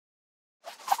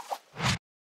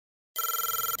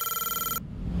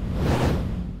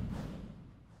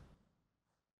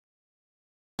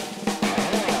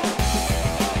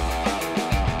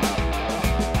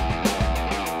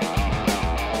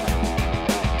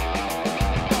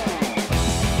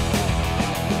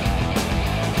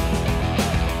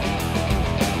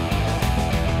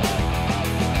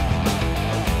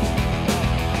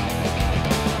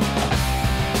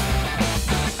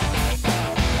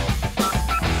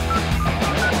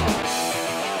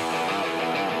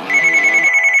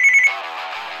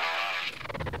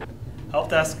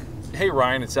desk. Hey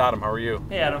Ryan, it's Adam. How are you?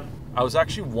 Hey Adam. I was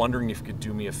actually wondering if you could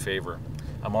do me a favor.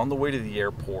 I'm on the way to the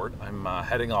airport. I'm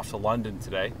heading off to London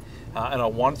today, and I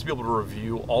wanted to be able to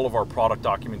review all of our product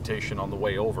documentation on the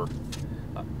way over.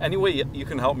 Any way you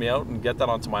can help me out and get that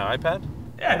onto my iPad?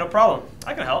 Yeah, no problem.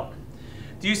 I can help.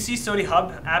 Do you see SOTI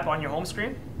Hub app on your home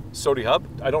screen? SOTI Hub?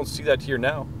 I don't see that here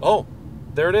now. Oh,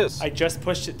 there it is. I just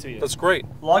pushed it to you. That's great.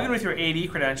 Log in with your AD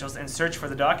credentials and search for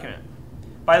the document.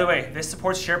 By the way, this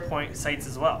supports SharePoint sites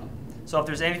as well. So if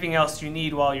there's anything else you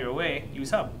need while you're away, use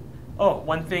Hub. Oh,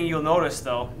 one thing you'll notice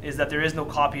though is that there is no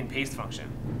copy and paste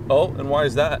function. Oh, and why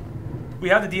is that? We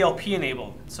have the DLP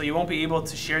enabled, so you won't be able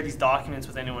to share these documents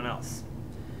with anyone else.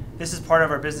 This is part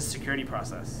of our business security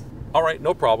process. All right,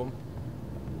 no problem.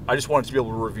 I just wanted to be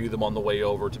able to review them on the way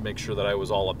over to make sure that I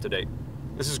was all up to date.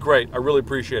 This is great. I really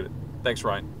appreciate it. Thanks,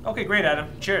 Ryan. Okay, great, Adam.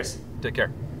 Cheers. Take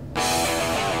care.